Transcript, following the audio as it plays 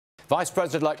Vice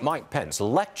President-elect Mike Pence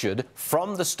lectured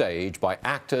from the stage by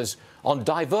actors on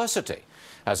diversity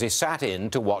as he sat in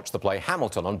to watch the play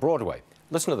Hamilton on Broadway.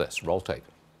 Listen to this. Roll tape.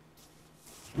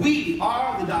 We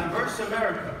are the diverse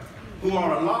America who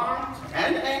are alarmed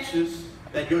and anxious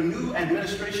that your new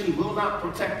administration will not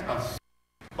protect us.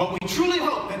 But we truly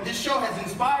hope that this show has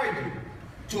inspired you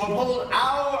to uphold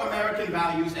our American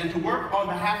values and to work on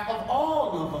behalf of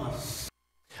all of us.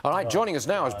 All right, joining us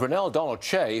now is Brunell Donald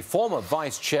Kyei, former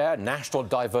Vice Chair, National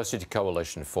Diversity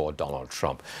Coalition for Donald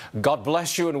Trump. God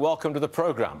bless you and welcome to the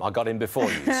program. I got in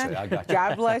before you. See, I got you.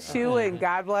 God bless you and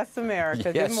God bless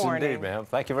America. Yes, good morning. Indeed, ma'am.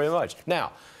 Thank you very much.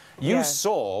 Now, you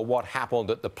saw what happened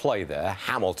at the play there,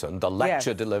 Hamilton, the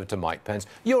lecture delivered to Mike Pence.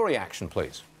 Your reaction,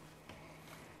 please.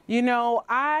 You know,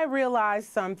 I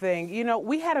realized something. You know,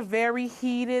 we had a very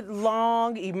heated,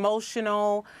 long,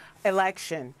 emotional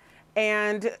election.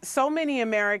 And so many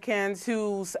Americans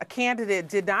whose candidate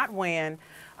did not win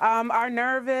are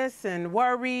nervous and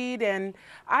worried. And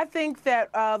I think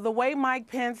that the way Mike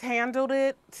Pence handled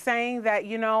it, saying that,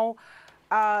 you know,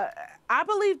 I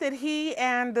believe that he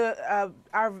and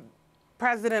our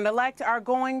president-elect are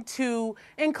going to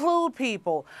include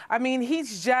people. I mean,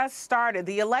 he's just started.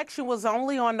 The election was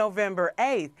only on November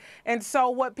 8th. And so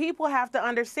what people have to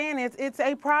understand is it's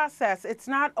a process. It's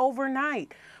not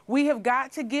overnight. We have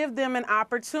got to give them an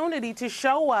opportunity to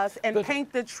show us and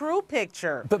paint the true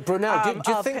picture. But Brunell,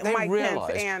 do you think they Mike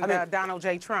realize? Pence and Donald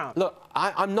J. Trump. Look,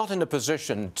 I'm not in a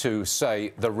position to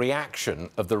say the reaction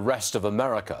of the rest of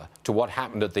America to what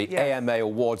happened at the AMA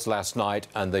Awards last night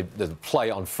and the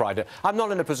play on Friday. I'm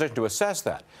not in a position to assess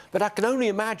that. But I can only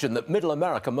imagine that middle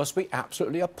America must be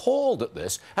absolutely appalled at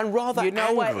this and rather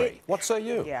angry. What say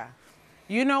you? Yeah.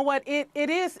 You know what? It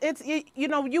is. You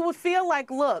know, you would feel like,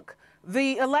 look,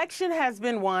 the election has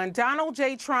been won. Donald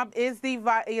J. Trump is the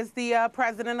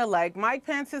president-elect. Mike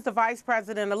Pence is the vice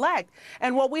president-elect.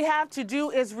 And what we have to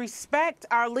do is respect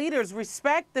our leaders,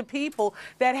 respect the people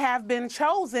that have been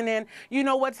chosen. And, you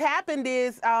know, what's happened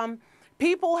is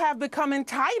people have become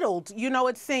entitled, you know,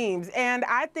 it seems. And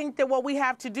I think that what we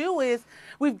have to do is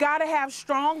we've got to have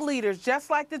strong leaders,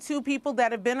 just like the two people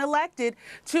that have been elected,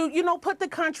 to, you know, put the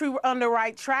country on the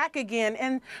right track again.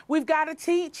 And we've got to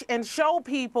teach and show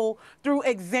people through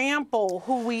example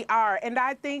who we are. And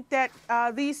I think that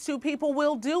these two people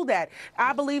will do that.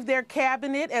 I believe their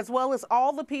cabinet, as well as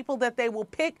all the people that they will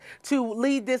pick to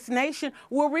lead this nation,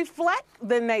 will reflect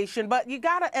the nation. But you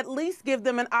got to at least give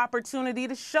them an opportunity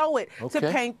to show it. To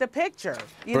paint the picture.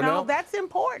 You know, that's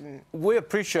important. We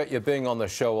appreciate you being on the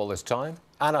show all this time,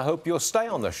 and I hope you'll stay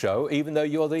on the show, even though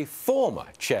you're the former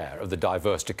chair of the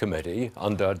Diversity Committee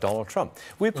under Donald Trump.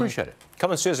 We appreciate it.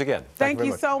 Come and see us again. Thank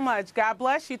you so much. God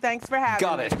bless you. Thanks for having me.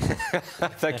 Got it.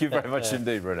 Thank you very much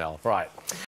indeed, Brunell. Right.